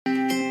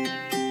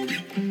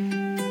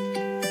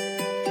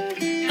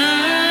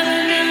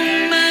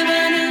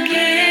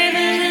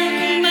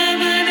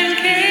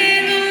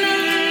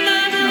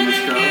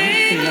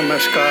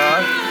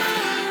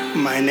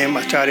My name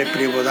is Dada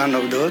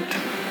Priyobhodananda.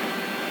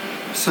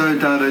 So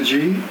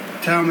Dadaji,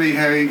 tell me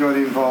how you got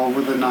involved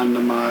with Ananda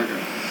Marga.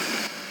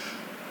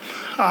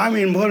 I'm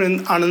involved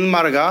in Ananda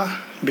Marga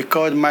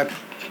because my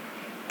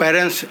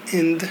parents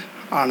in the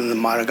Ananda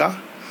Marga.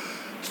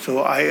 So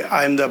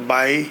I am the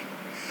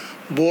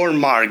born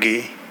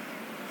margii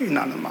in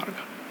Ananda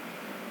Marga.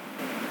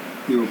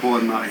 You were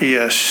born margii?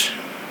 Yes.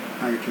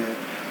 Okay.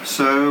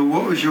 So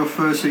what was your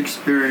first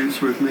experience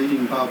with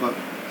meeting Baba?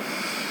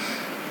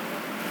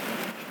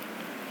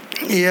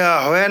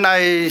 Yeah, when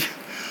I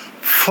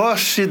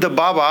first see the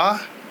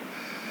Baba,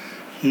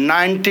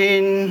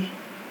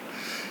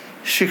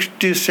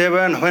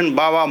 1967, when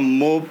Baba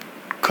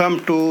come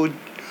to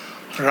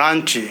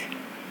Ranchi.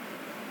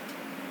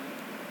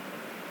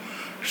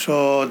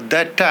 So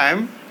that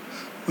time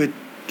I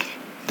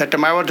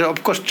was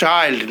of course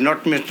child,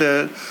 not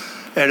Mr.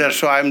 Elder.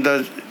 So I'm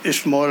the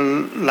small,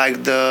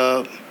 like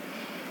the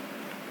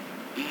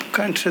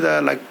can't say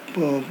that like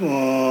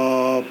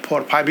 4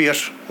 or 5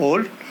 years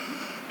old.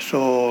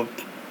 So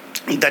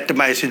that time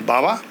I see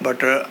Baba,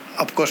 but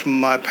of course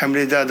my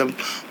family is the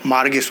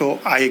margii, so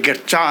I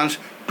get chance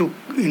to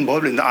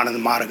involved in the Ananda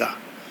Marga.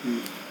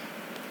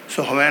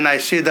 So when I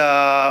see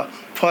the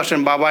first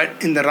time Baba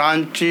in the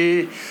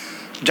Ranchi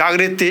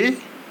jagrti,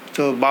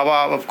 so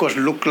Baba of course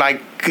looked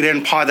like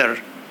grandfather.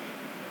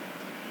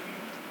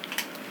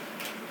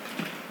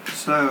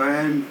 So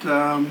and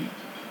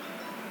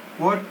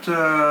what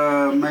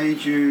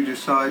made you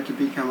decide to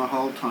become a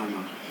whole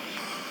timer?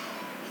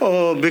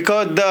 Oh,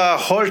 because the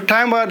whole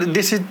time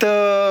this is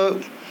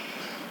the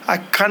I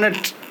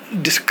cannot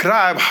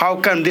describe how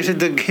come this is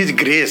His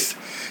grace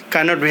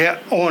cannot be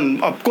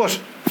own. Of course,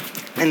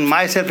 in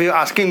myself, you're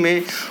asking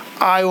me.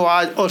 I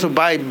was also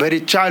by very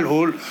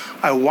childhood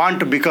I want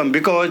to become,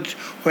 because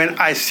when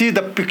I see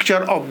the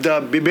picture of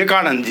the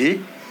Vivekananda,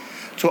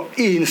 so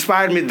he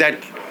inspired me.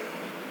 That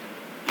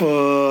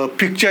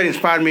picture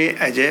inspired me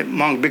as a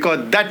monk,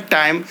 because that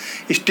time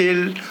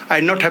still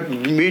I not have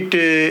meet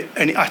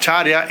any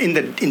acharya in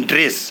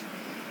dress.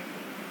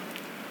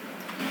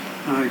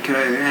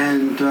 Okay,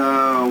 and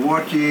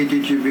what year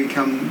did you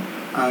become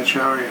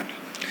acharya?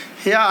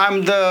 Yeah,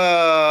 I'm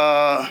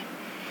the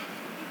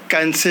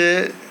can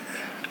say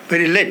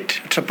very late.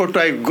 Supposed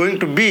to I going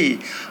to be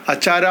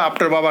acharya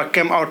after Baba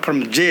came out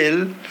from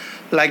jail,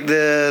 like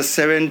the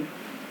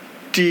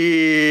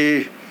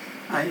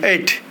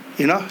 78.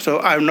 So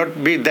I will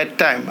not be that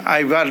time.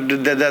 I was the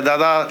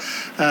Dada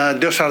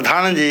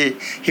Priyobhodananda.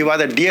 He was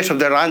the DS of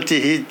the Ranchi.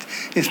 He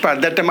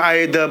inspired. That time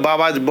the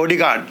Baba's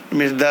bodyguard,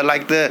 means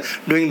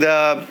doing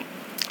the,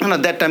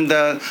 that time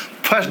the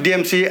first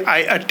DMC I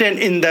attend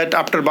in that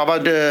after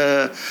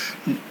Baba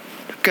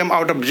came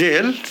out of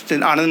jail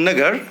in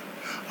Anand.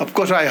 Of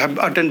course, I have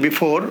attended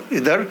before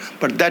either,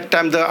 but that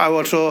time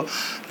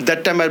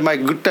that time my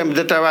good time.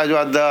 That time I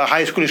was the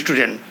high school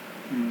student.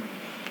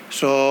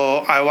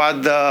 So I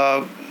was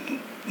the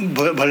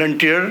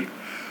volunteer,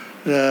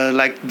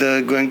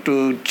 going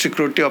to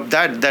security of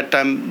that. That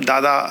time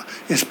Dada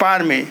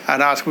inspired me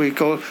and asked me,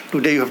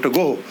 today you have to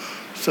go.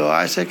 So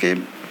I said, okay.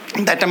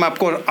 That time of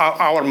course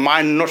our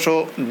mind not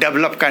so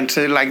developed, can't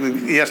say like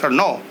yes or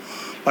no.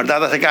 But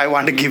Dada said, I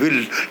want to give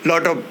you a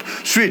lot of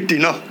sweet,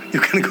 you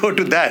can go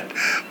to that.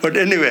 But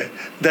anyway,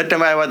 that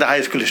time I was a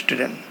high school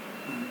student.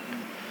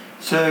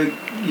 So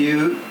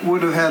you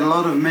would have had a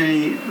lot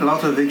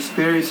of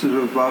experiences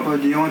with Baba.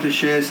 Do you want to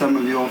share some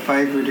of your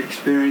favorite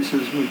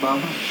experiences with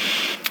Baba?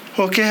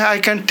 Okay, I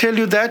can tell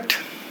you that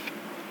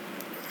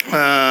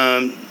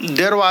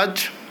there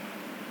was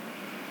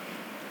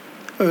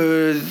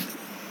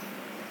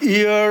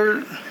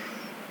year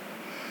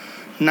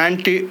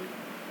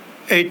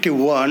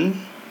 1981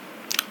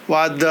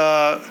 was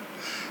the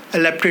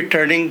electric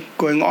turning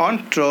going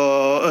on.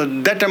 So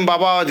that time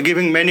Baba was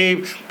giving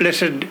many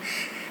places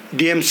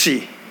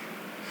DMC.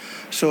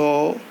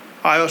 So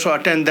I also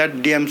attend that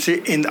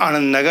DMC in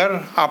Anand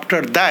Nagar.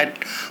 After that,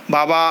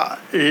 Baba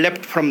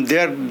left from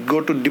there,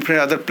 go to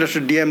different other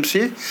places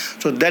DMC.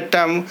 So that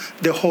time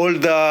they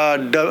hold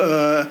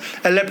the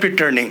electric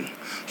turning.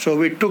 So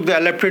we took the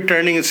electric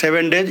turning in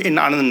 7 days in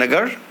Anand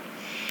Nagar.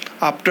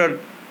 After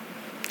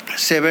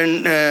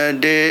 7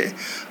 days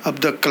of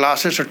the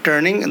classes of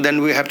turning,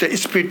 then we have the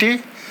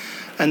SPT,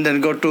 and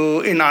then go to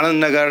in Anand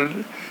Nagar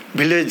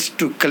village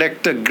to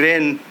collect the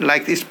grain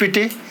like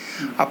SPT.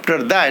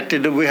 After that,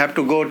 we have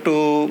to go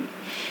to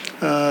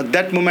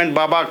that moment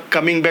Baba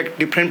coming back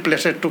different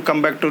places to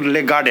come back to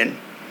Lake Garden,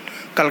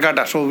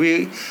 Calcutta. So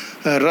we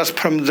rush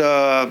from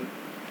the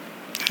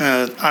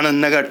Anand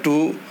Nagar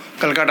to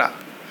Calcutta.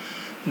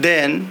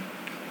 Then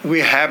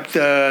we have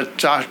the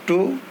chance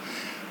to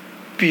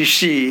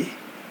PC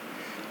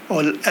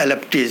all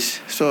LFTs.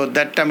 So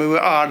that time we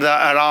are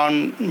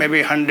around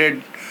maybe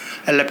 100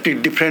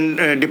 LFT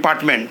different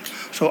department.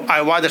 So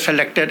I was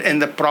selected in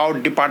the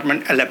proud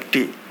department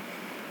LFT.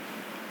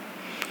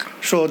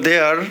 So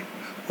there,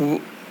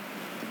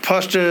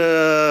 first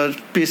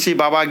PC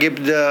Baba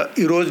gave the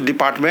Heroes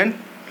department,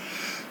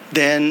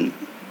 then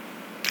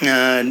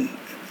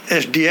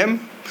SDM.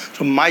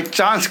 So my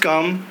chance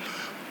come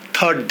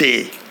third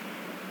day.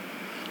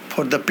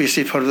 for the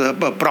PC, for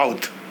the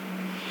Proud.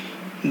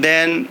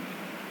 Then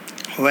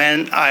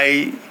when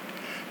I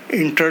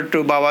entered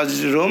to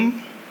Baba's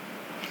room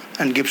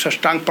and give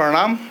Sastang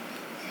Pranam,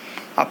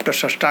 after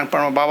Sastang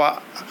Pranam,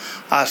 Baba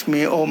asked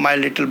me, "Oh, my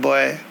little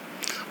boy,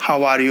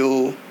 how are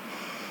you?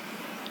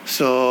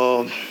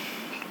 So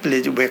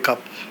please wake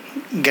up,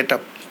 get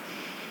up."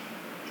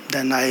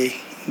 Then I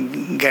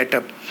get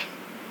up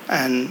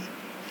and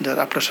just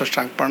after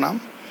Sastang Pranam,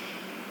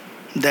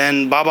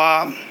 then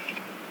Baba,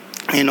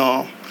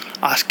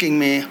 asking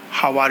me,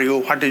 "How are you?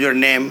 What is your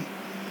name?"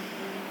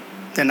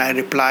 Then I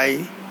reply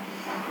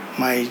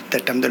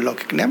that time the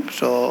Lokik name,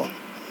 so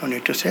no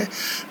need to say.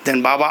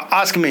 Then Baba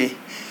asked me,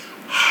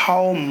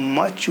 "How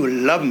much you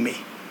love me?"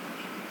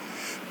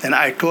 Then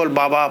I told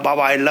Baba,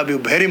 "Baba, I love you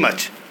very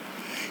much."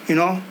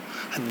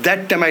 At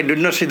that time I did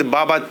not see the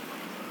Baba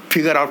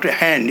figure out a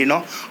hand,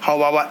 how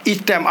Baba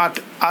each time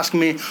ask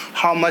me,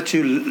 how much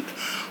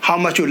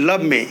you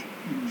love me.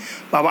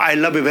 "Baba, I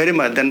love you very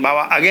much." Then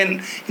Baba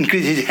again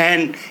increase his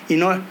hand,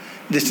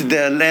 this is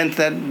the length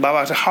that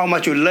Baba said, "How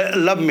much you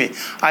love me?"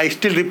 I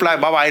still reply,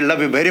 "Baba, I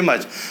love you very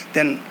much."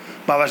 Then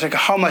Baba said,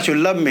 "How much you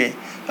love me?"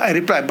 I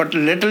reply, but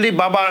literally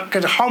Baba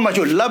said, "How much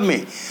you love me?"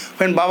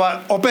 When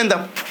Baba opened the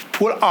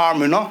full arm,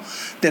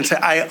 then say,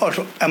 I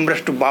also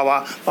embrace to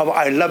Baba, "Baba,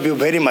 I love you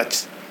very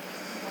much."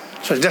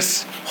 So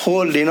just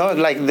hold,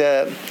 like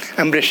the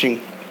embracing.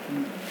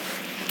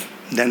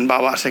 Then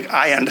Baba said,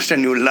 "I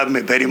understand you love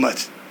me very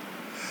much.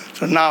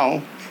 So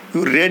now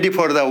you're ready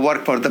for the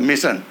work, for the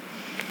mission."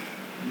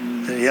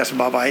 "Yes,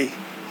 Baba."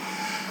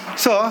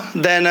 So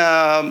then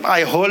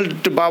I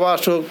hold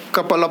Baba so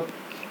couple of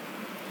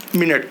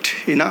minutes,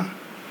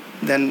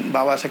 Then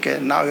Baba said, "Okay,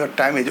 now your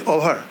time is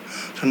over.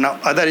 So now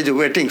other is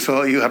waiting,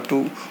 so you have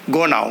to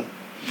go now."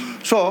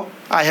 So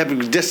I have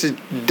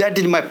that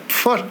is my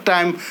first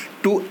time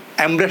to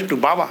embrace to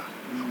Baba.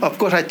 Of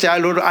course, at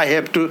childhood I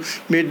have to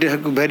meet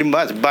very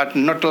much, but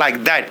not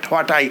like that,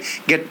 what I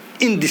get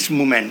in this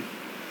moment.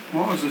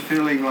 What was the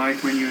feeling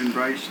like when you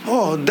embraced him?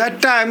 Oh, that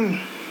time,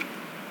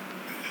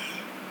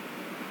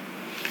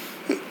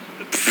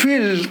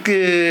 feel,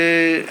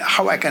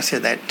 how I can say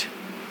that?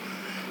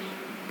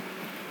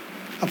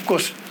 Of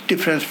course,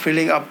 different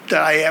feeling of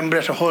that I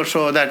embrace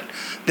also that.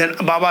 Then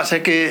Baba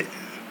said,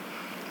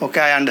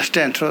 "Okay, I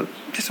understand." So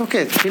it's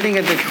okay. Feeling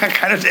it, I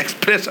cannot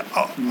express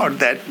out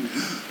that.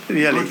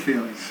 Really. Good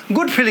feeling.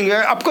 Good feeling.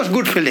 Of course,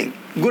 good feeling.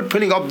 Good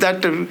feeling of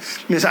that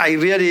means I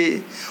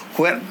really,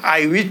 when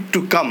I wish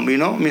to come,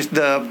 means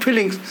the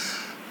feelings.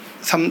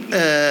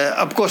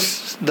 Of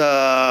course,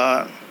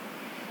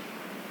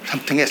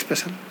 something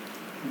special.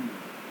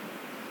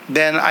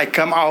 Then I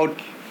come out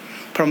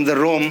from the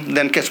room,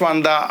 then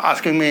Keswanda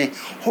asking me,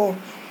 "Oh,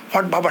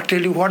 what Baba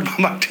tell you, what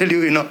Baba tell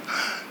you,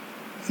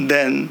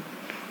 Then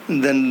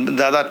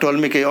Dada told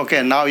me,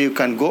 "Okay, now you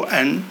can go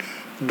and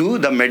do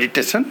the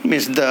meditation."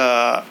 Means the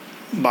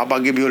Baba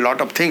give you a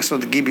lot of things, so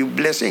they give you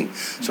blessing.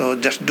 So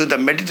just do the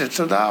meditation.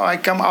 So now I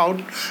come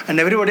out and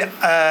everybody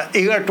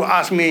eager to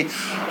ask me,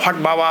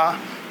 "What Baba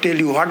tell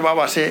you, what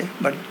Baba say?"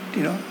 But,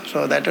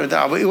 so that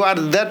we were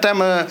that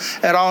time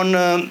around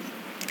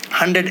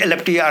 100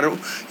 LFT are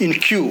in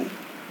queue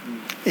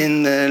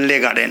in Leh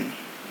Garden.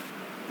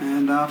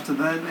 And after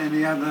that,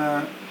 any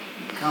other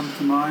come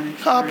to mind?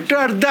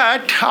 After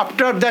that,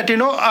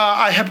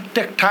 I have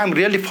take time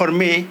really for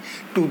me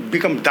to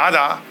become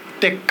Dada,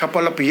 take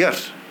couple of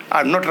years.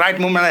 Not right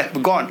moment I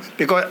have gone,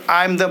 because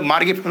I am the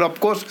margii, of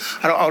course,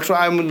 and also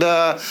I am the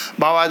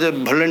Baba's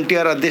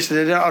volunteer or this.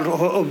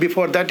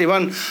 Before that,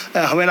 even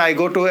when I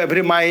go to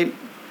every my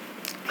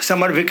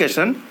summer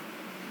vacation,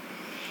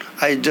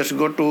 I just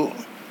go to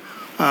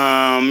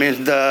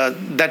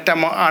that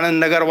time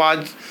Ananda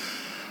was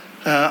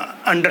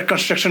under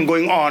construction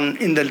going on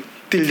in the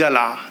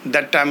Tiljala.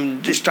 That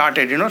time it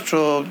started,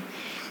 so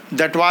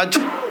that was,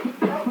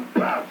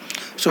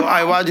 so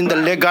I was in the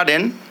Lake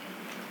Garden,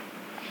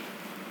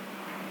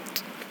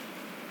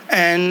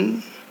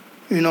 and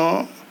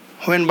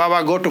when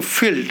Baba go to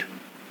field,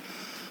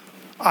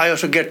 I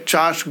also get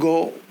chance to go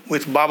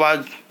with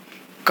Baba's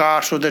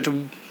car, so that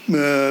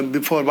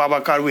before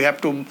Baba car we have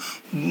to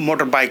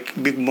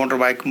big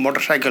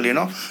motorcycle,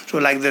 So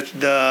like that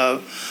the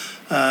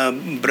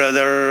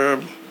brother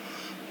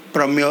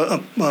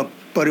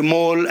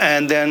Parimol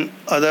and then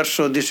others,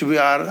 so this we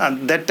are,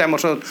 and that time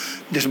also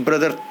this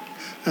brother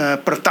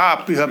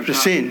Pratap, you have to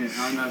see,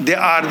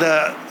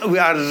 we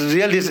are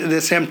really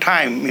the same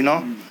time,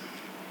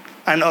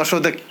 And also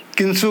the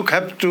Kinsuk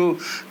have to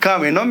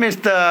come, means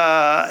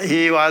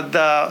he was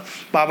the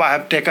Baba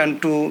have taken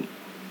to,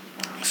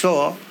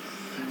 so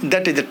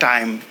that is the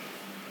time.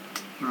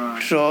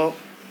 Right. So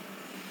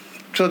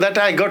that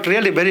I got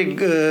really very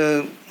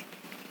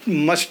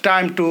much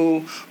time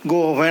to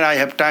go when I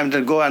have time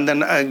to go, and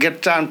then I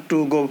get time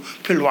to go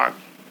field work.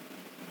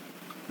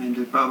 And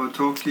did Baba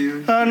talk to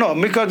you? No,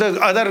 because the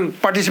other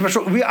participants,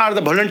 so we are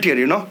the volunteer,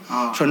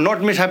 Oh. So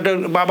not means have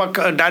the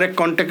Baba direct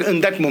contact in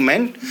that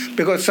moment,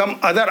 because some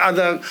other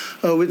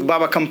with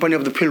Baba company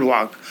of the field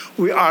work,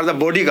 we are the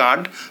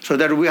bodyguard, so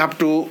that we have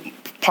to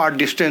far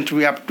distance,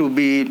 we have to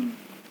be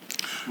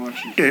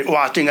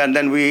watching, and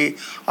then we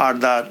are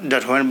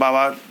that when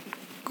Baba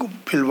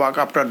field walk,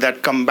 after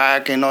that come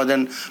back,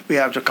 then we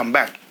have to come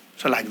back.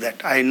 So like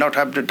that. I not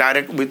have to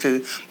direct with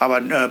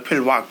Baba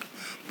field walk,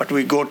 but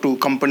we go to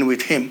company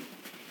with him.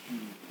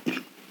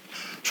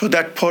 So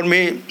that for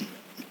me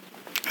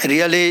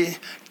really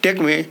take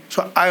me.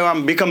 So I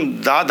am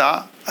become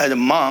Dada as a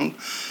monk.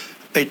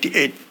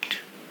 88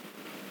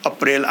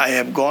 April I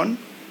have gone.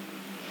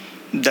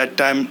 That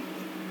time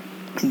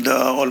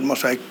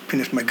almost I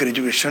finished my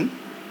graduation.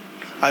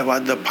 I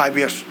was the 5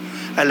 years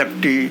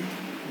LFT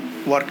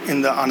work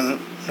in the Ananda.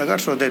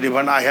 So that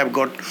even I have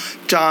got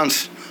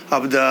chance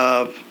of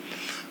the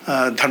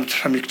Dharma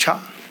Samiksha.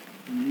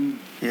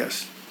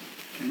 Yes.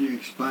 Can you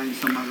explain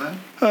some of that?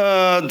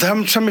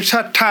 Dharma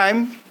Samiksha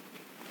time,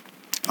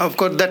 of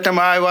course, that time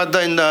I was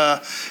in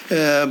the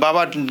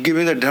Baba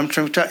giving the Dharma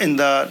Samiksha in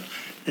the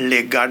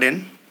lake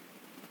garden.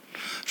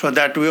 So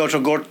that we also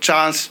got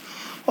chance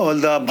all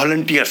the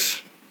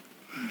volunteers.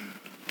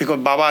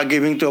 Because Baba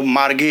giving to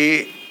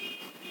margii,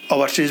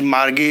 overseas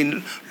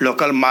margii,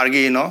 local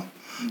margii,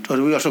 So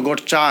we also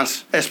got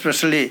chance,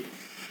 especially.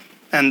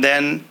 And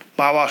then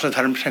Baba also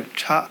Dharma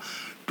Samiksha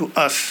to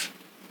us.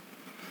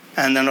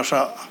 And then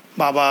also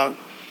Baba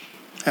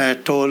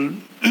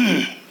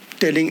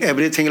telling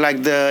everything like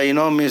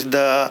means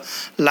how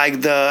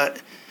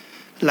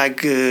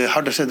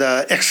to say,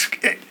 the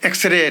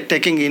X-ray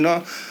taking,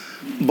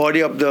 body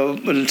of the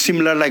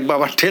similar like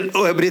Baba tell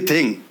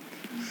everything,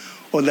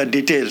 all the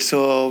details.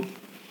 So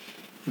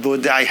though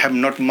I have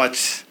not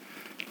much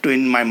to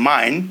in my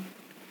mind,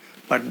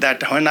 but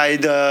that when I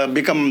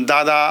become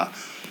Dada,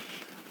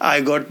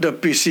 I got the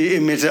PC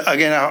means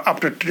again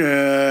after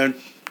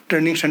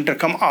training center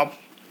come up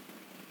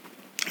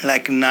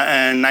like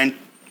 89.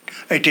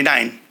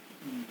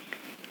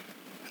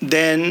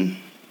 Then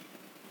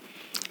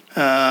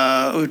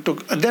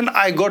Then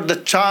I got the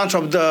chance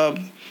of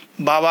the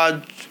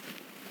Baba's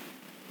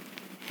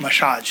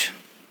massage.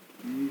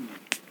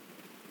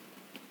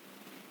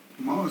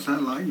 What was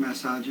that like,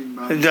 massaging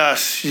Baba?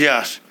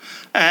 Yes.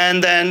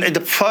 And then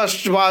the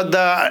first was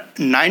the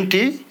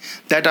 90,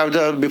 that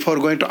was before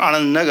going to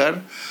Anand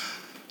Nagar.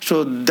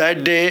 So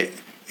that day,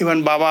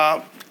 even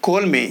Baba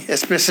called me,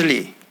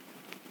 especially.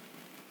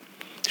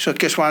 So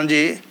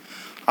Keshwanji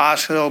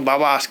asked,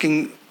 Baba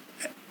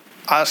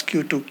ask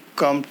you to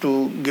come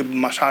to give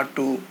massage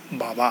to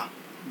Baba.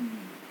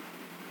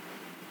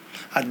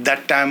 At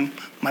that time,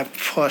 my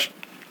first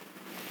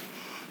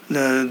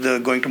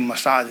the going to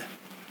massage.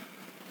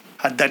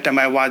 At that time,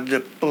 I was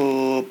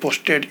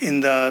posted in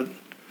the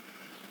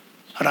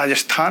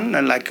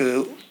Rajasthan, like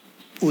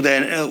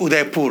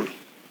Udaipur.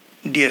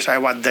 DS I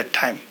was that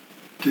time.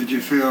 Did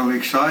you feel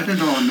excited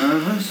or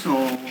nervous?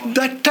 Or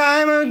that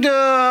time,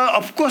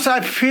 of course, I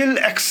feel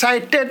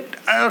excited.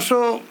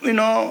 Also,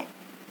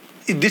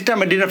 this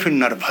time I didn't feel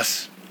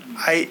nervous.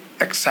 I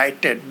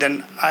excited.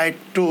 Then I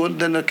told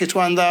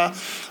Kishwanda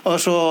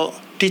also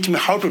teach me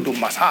how to do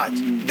massage.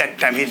 That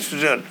time he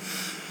said.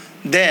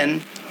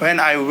 Then when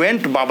I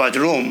went to Baba's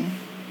room,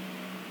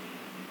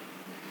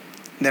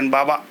 then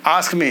Baba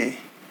asked me,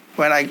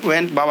 when I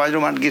went to Baba's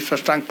room and give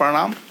Sastang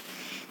Pranam,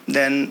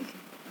 then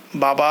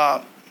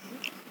Baba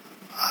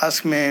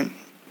asked me,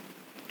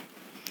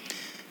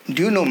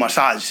 do you know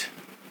massage?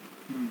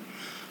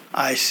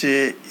 I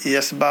say,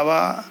 yes,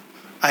 Baba,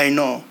 I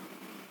know.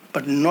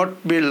 But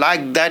not be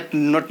like that,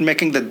 not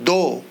making the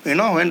dough.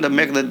 When they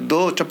make the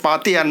dough,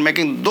 chapati and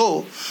making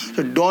dough,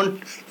 so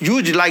don't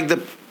use like the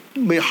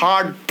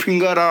hard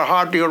finger or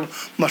hard your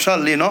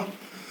muscle,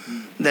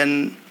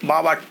 Then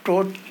Baba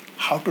taught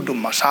how to do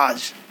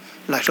massage.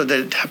 Like so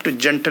they have to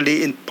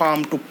gently in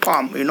palm to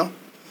palm,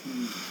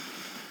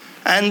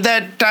 And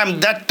that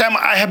time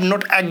I have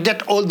not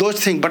exact all those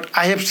things, but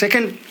I have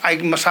second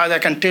massage I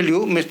can tell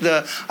you,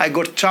 I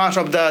got chance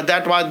of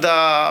that was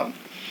the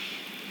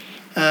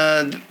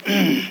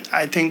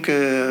I think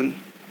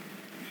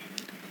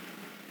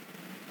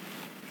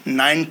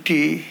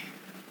 90.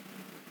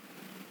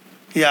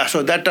 Yeah,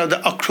 so that was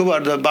the October.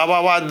 The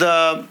Baba was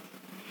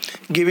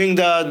giving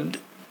the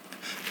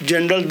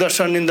general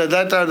darshan in the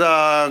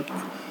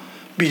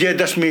Vijay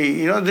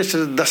Dashmi. This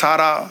is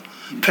Dasara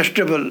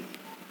festival.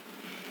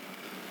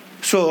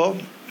 So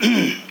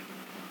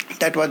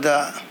that was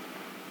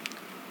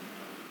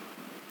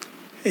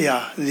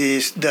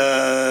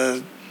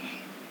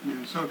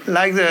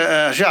like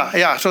the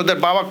So that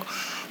Baba,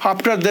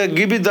 after they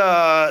give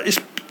the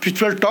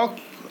spiritual talk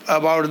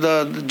about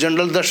the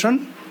general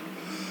darshan,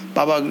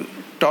 Baba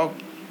talk,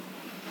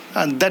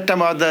 and that time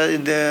was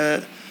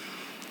the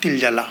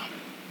Tiljala.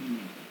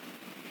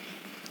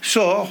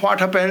 So what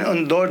happened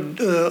on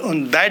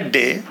that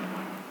day?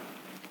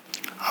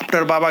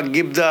 After Baba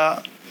give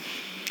the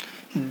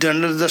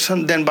general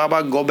darshan, then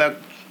Baba go back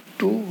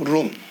to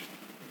room.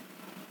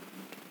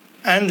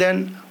 And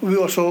then we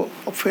also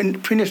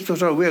finished,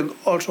 so we have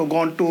also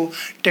gone to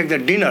take the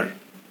dinner.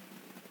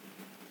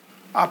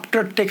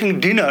 After taking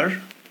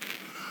dinner,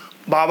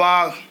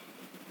 Baba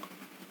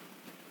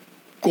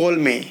called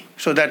me,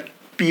 so that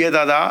P.A.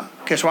 Dada,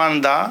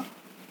 Keshwananda,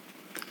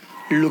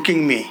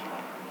 looking me.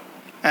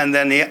 And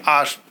then he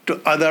asked to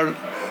other,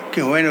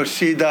 "Okay, when you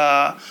see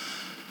the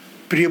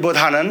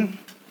Priyobhodananda,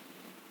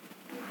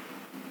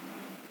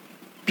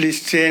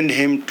 please send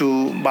him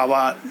to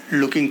Baba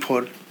looking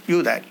for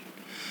you that."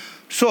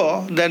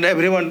 So then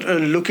everyone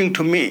looking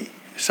to me,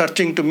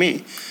 searching to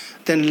me.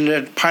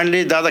 Then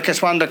finally Dada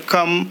Keswanda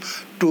come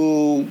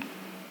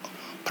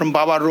from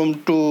Baba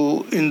room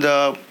to in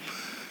the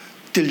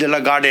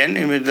Tiljala garden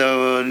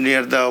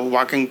near the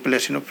walking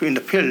place, in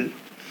the field.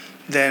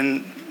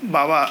 Then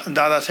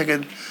Dada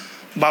said,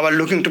 "Baba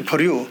looking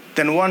for you."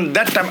 Then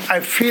that time I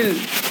feel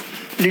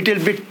little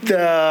bit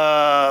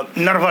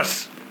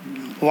nervous.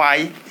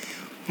 Why?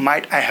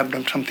 Might I have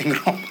done something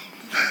wrong?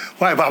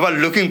 Why Baba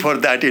looking for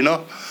that,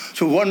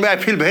 So one way I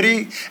feel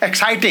very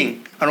exciting,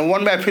 and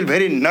one way I feel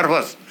very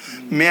nervous.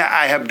 May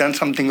I have done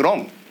something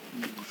wrong?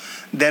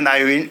 Then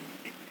I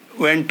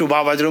went to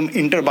Baba's room,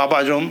 enter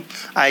Baba's room.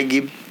 I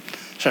give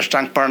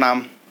Sashtang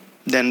Pranam.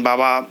 Then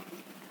Baba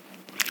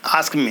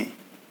asked me,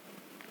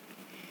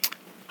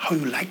 "How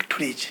you like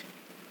today's?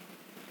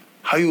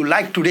 How you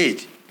like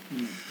today's?"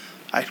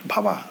 I said,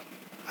 "Baba,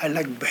 I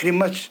like very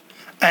much."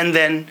 And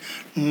then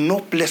no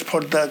place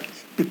for the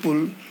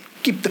people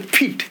keep the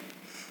feet.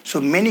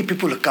 So many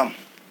people come.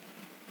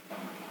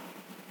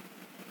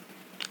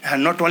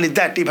 And not only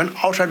that, even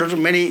outside also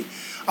many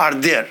are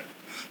there.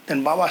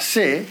 Then Baba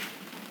say,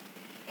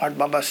 what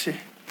Baba say?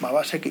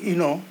 Baba say,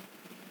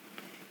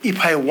 if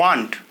I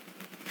want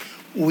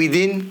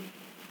within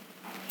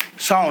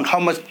sound, how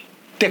much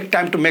take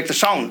time to make the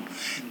sound,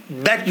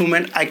 that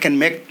moment I can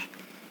make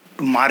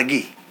to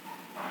margii.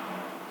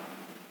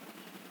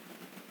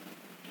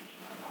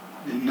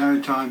 In no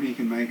time he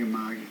can make a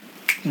margii.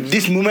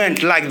 This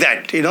moment like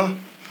that,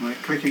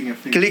 Like clicking a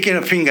finger. Clicking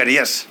a finger,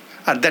 yes.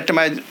 At that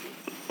time,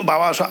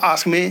 Baba also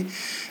asked me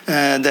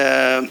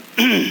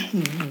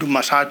do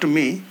massage to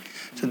me.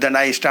 So then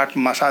I start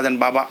massage, and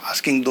Baba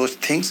asking those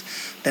things.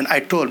 Then I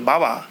told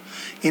Baba,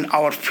 in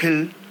our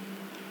field,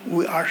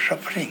 we are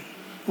suffering.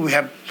 We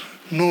have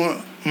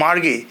no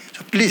margii.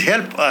 So please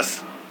help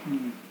us.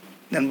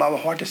 Then Baba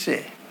what to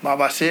say?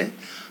 Baba say,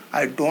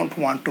 "I don't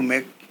want to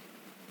make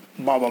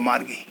Baba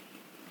margii.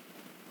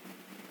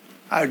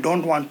 I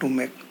don't want to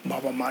make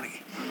Baba margii.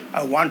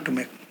 I want to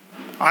make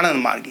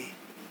Anand margii."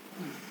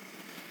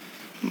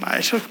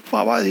 I said,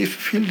 "Baba, this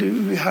field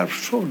we have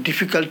so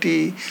difficulty,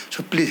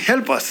 so please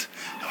help us.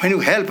 When you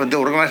help, the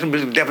organization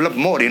will develop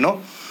more,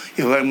 If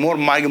you have more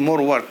margii,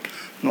 more work."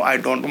 No, I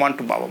don't want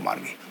to Baba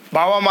margii.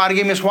 Baba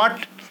margii means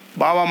what?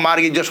 Baba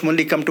margii just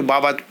only come to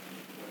Baba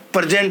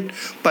present,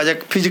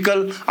 physical,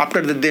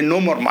 after that they no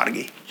more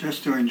margii.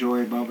 Just to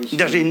enjoy Baba's.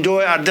 Just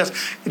enjoy or just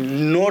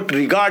not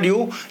regard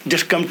you,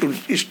 just come to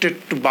straight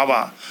to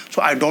Baba.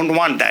 So I don't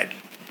want that.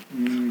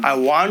 I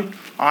want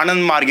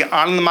Anand margii.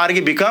 Anand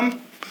margii become,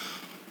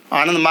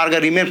 Anand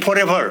margii remain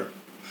forever.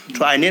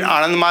 So I need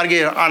Anand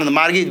margii. Anand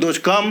margii, those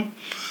come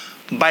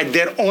by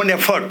their own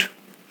effort.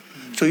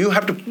 So you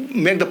have to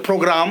make the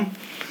program,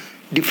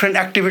 different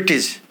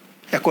activities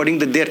according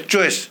to their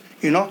choice.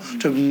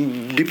 So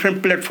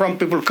different platform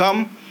people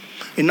come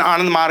in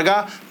Anand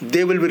Marga,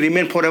 they will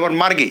remain forever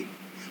margii.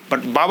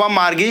 But Baba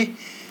margii,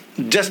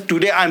 just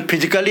today I am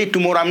physically,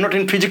 tomorrow I am not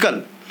in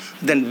physical,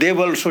 then they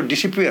will also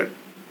disappear.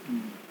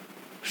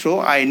 So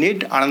I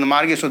need Anand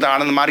margii. So the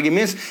Anand margii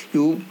means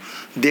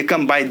they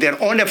come by their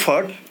own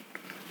effort,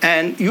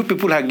 and you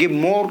people have give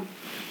more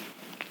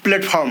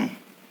platform.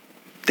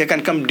 They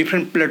can come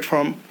different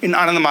platform in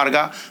Anand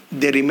Marga.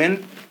 They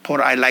remain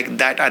for I like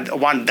that, I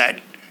want that.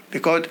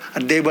 Because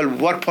they will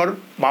work for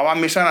Baba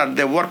mission or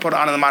they work for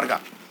Anand Marga.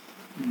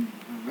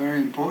 A very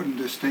important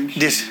distinction.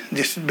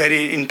 This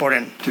very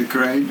important. To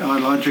create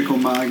ideological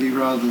margii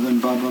rather than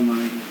Baba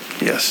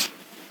margii. Yes.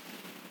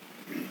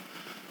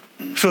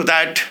 So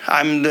that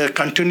I'm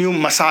continue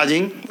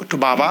massaging to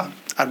Baba,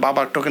 or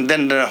Baba talking.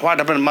 Then what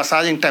happened?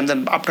 Massaging time.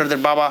 Then after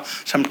that, Baba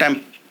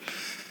sometime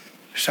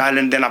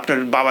silent. Then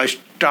after Baba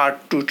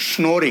start to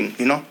snoring.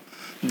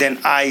 Then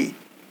I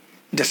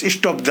just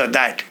stop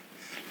that.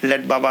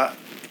 Let Baba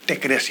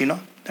take rest,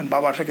 Then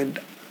Baba said,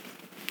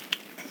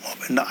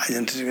 open the eyes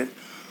and said,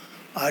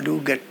 "Are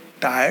you get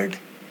tired?"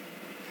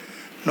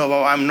 "No,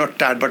 Baba, I'm not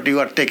tired, but you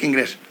are taking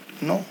rest."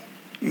 "No,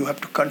 you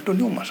have to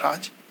continue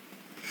massage."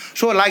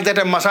 So like that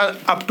I massage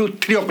up to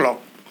 3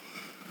 o'clock.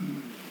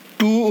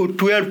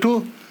 12 to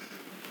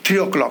 3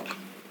 o'clock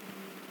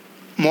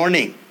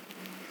morning.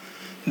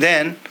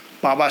 Then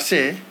Baba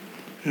say,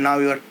 "Now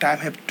your time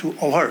have to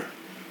over,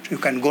 so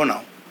you can go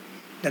now."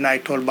 Then I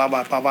told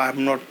Baba, "Baba,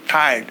 I'm not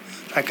tired.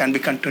 I can be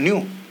continue."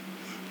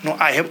 "No,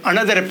 I have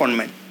another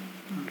appointment."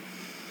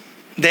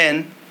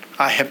 Then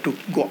I have to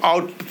go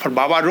out for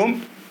Baba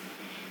room.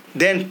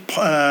 Then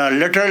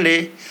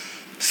literally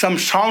some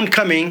sound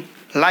coming,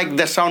 like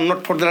the sound,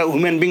 not for the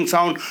human being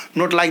sound,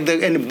 not like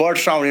any bird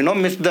sound,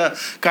 means the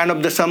kind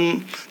of the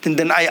some.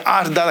 Then I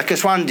asked Dada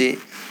Keswanji.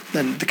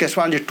 Then the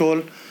Keswanji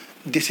told,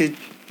 "This is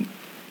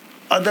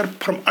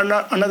from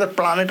another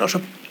planet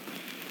also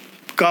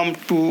come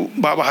to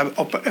Baba have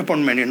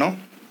appointment,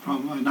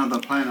 From another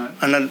planet.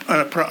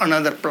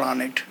 Another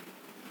planet.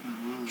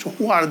 So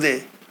who are they?"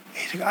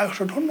 He said, "I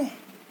also don't know."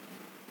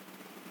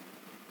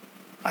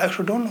 I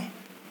also don't know.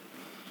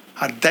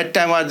 At that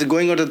time, I was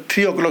going at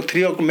 3 o'clock,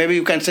 3 o'clock, maybe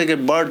you can say a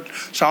bird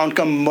sound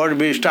come, bird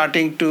be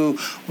starting to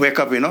wake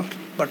up,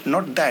 but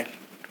not that.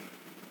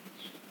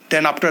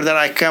 Then after that,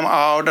 I came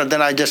out, and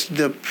then I just,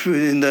 that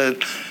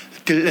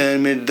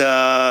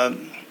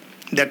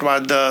was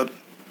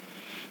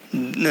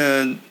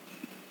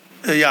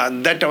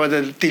that was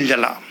the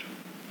Tiljala.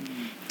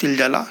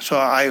 So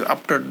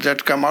after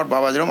that come out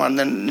Baba's room, and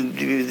then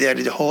there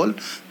is a hole.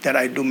 Then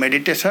I do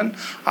meditation.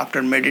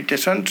 After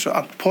meditation, so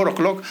at 4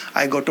 o'clock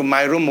I go to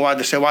my room, was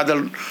the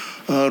Sevadal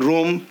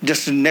room,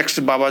 just next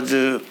to Baba's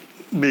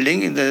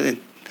building in the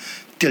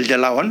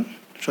Tiljala one.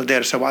 So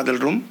there's a Sevadal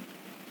room.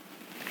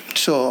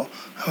 So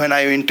when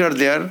I enter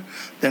there,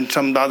 then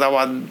some Dada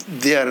was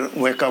there,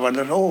 wake up and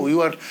said, "Oh,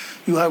 you are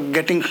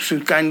getting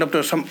kind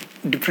of some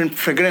different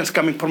fragrance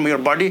coming from your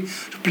body.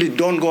 So please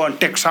don't go and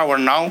take shower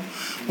now.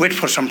 Wait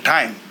for some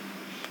time."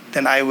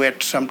 Then I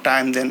wait some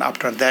time. Then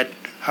after that,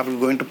 I was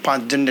going to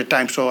Panjanda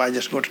time, so I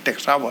just go to take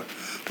shower.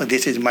 So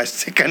this is my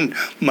second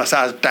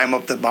massage time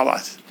of the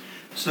Babas.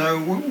 So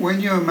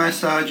when you're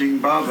massaging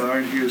Baba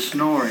and you're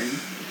snoring,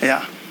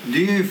 Yeah. do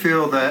you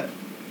feel that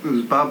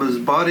Baba's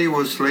body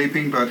was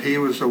sleeping but he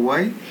was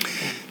awake?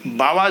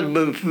 Baba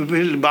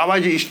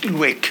is still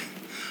awake.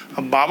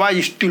 Baba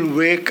is still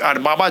awake, or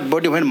Baba's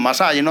body when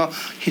massage,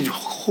 his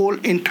whole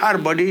entire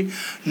body,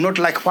 not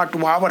like what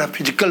our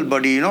physical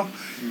body,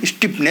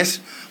 stiffness.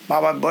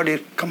 Baba's body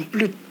is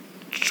complete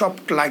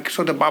soft like.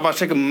 So the Baba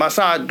said,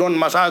 massage, don't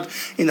massage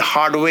in the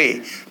hard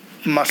way.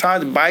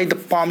 Massage by the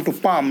palm to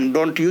palm.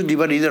 Don't use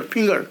even either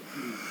finger.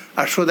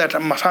 So that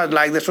massage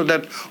like this, so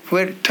that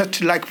where it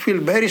touch like feel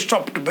very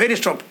soft, very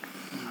soft.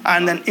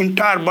 And then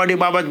entire body,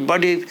 Baba's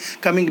body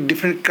coming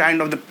different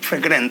kind of the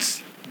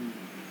fragrance.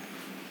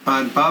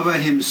 But Baba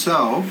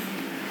himself,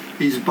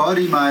 his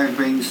body may have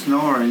been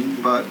snoring,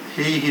 but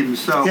he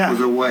himself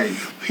was awake.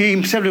 He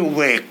himself is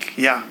awake,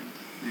 Yes.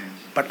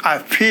 But I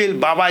feel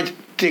Baba is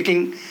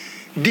taking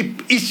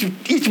deep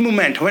each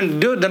moment.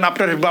 Then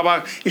after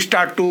Baba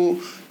start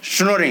to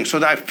snoring, so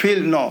that I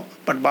feel no,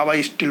 but Baba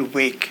is still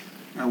awake.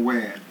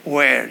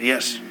 Aware,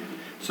 yes.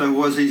 So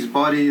was his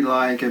body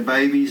like a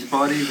baby's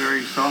body,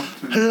 very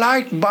soft?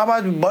 Like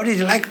Baba's body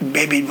is like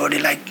baby body,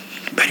 like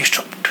very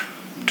soft.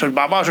 So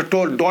Baba also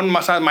told, don't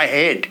massage my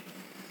head.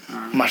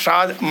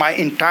 Massage my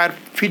entire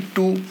feet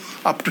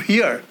up to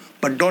here,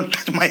 but don't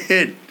touch my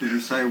head. Did he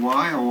say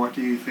why, or what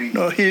do you think?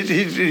 No, he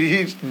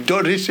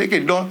don't. He said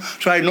it don't.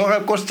 So I know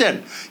her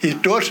question. He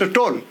told. So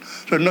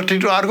nothing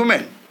to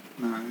argument.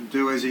 No,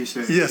 do as he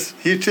said. Yes,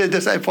 he said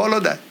this. I follow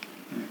that.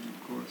 Yeah,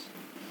 of course.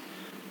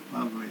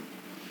 Lovely.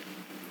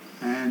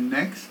 And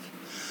next?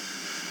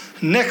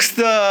 Next,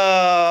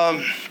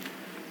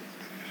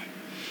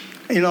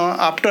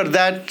 after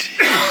that,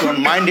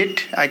 don't mind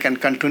it. I can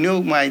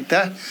continue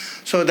that.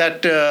 So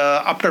that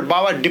after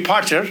Baba's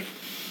departure,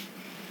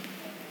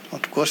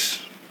 of course,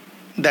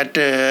 that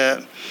day,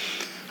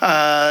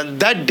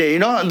 that day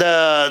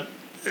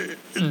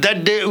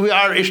we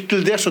are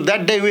still there. So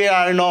that day we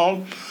are,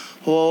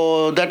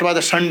 that was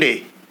a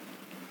Sunday,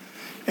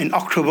 in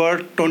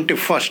October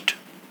 21st.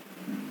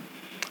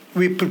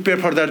 We prepare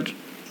for the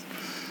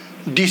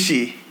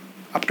DC.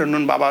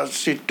 Afternoon, Baba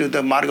sit to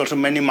the margii. Also,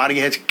 many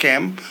margii has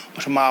came.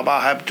 So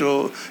Baba have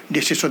to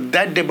DC. So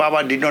that day,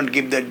 Baba did not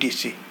give the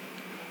DC.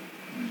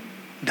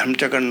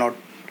 Dhamchakra not.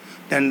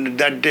 Then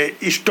that day,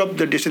 he stopped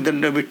the DC.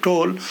 Then we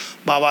told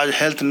Baba's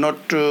health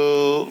not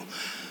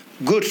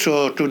good.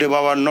 So today,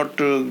 Baba not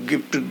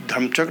give to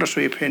Dhamchakra. So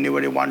if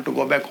anybody want to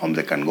go back home,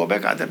 they can go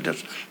back. Other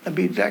just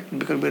be back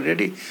because we're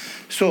ready.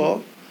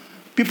 So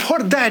before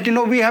that,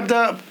 we have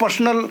the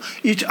personal,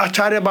 each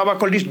Acharya Baba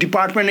called each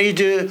department,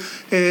 each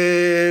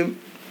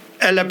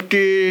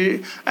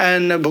LFT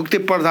and Bhukti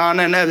Pradhan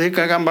and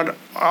everything. But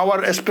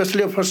our,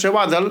 especially for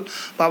Sevadal,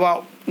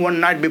 Baba one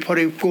night before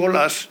he called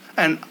us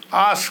and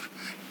asked,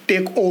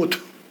 take oath.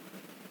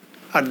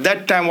 At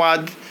that time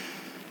was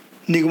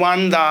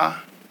Nigmanda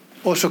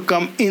also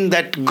come in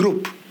that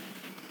group.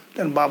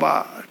 Then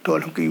Baba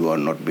told him, you will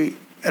not be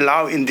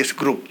allowed in this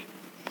group.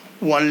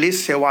 Only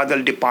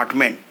Sevadal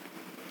department.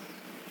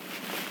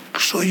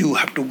 So you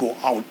have to go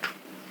out.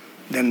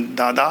 Then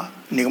Dada,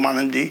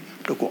 Nigmananji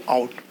to go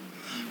out.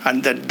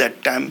 And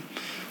that time,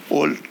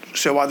 all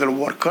Sevadal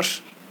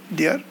workers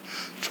there,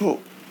 so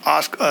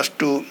ask us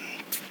to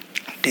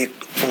take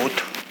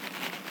oath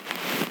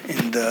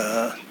in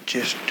the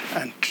chest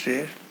and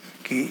say,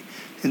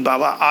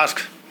 Baba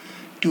asked,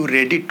 you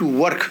ready to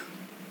work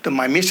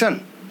my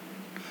mission?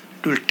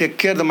 To take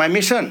care of my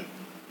mission?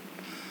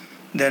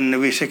 Then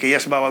we say,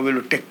 yes, Baba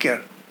will take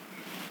care.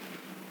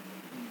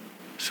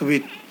 So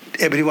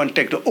everyone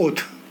take the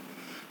oath.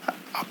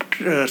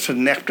 So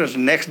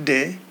next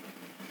day,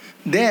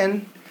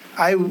 then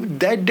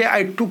that day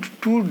I took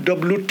 2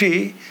 WT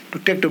to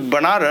take to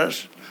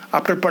Banaras.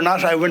 After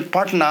Banaras, I went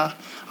Patna.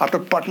 After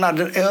Patna,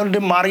 all the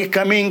margii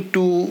coming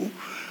to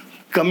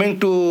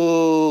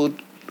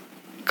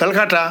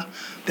Calcutta.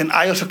 Then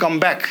I also come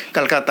back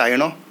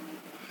Calcutta,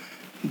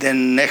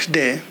 Then next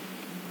day,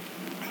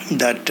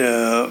 that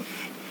the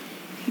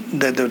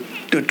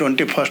to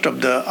 21st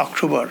of the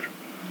October,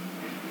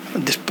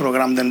 this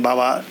program, then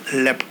Baba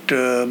left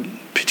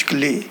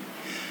physically.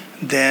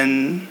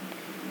 Then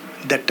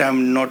that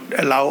time not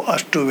allow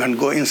us to even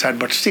go inside,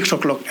 but 6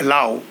 o'clock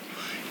allow.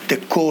 The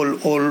coal,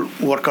 all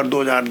worker,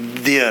 those are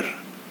there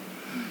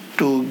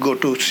to go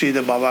to see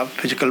the Baba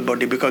physical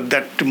body, because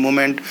that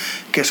moment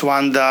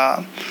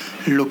Keswanda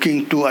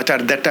looking to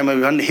Achar, that time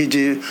even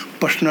his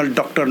personal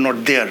doctor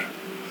not there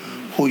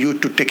who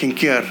used to taking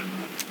care.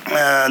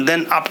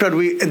 Then after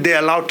they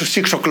allowed to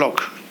 6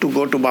 o'clock to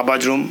go to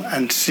Baba's room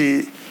and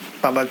see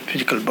Baba's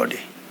physical body.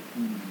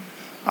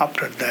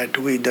 After that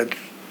the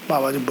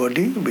Baba's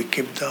body we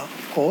keep the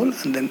whole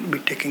and then we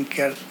taking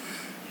care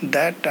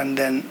that and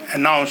then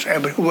announce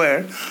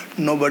everywhere.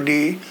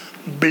 Nobody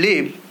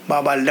believe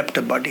Baba left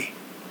the body.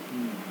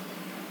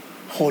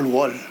 Whole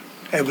world,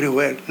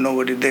 everywhere,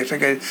 nobody. They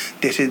say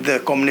this is the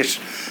communists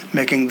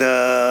making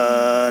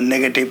the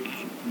negative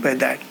by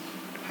that.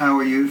 How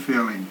are you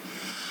feeling?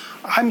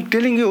 I'm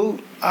telling you,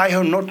 I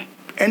have not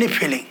any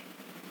feeling.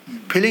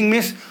 Feeling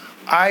means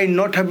I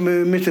not have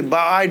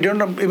I don't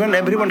have, even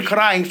everyone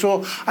crying,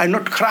 so I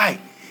not cry.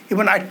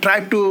 Even I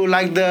try to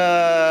like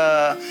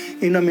the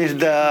means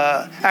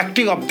the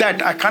acting of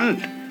that I can't.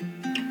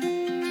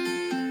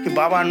 If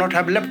Baba not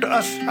have left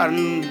us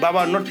and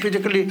Baba not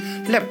physically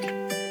left.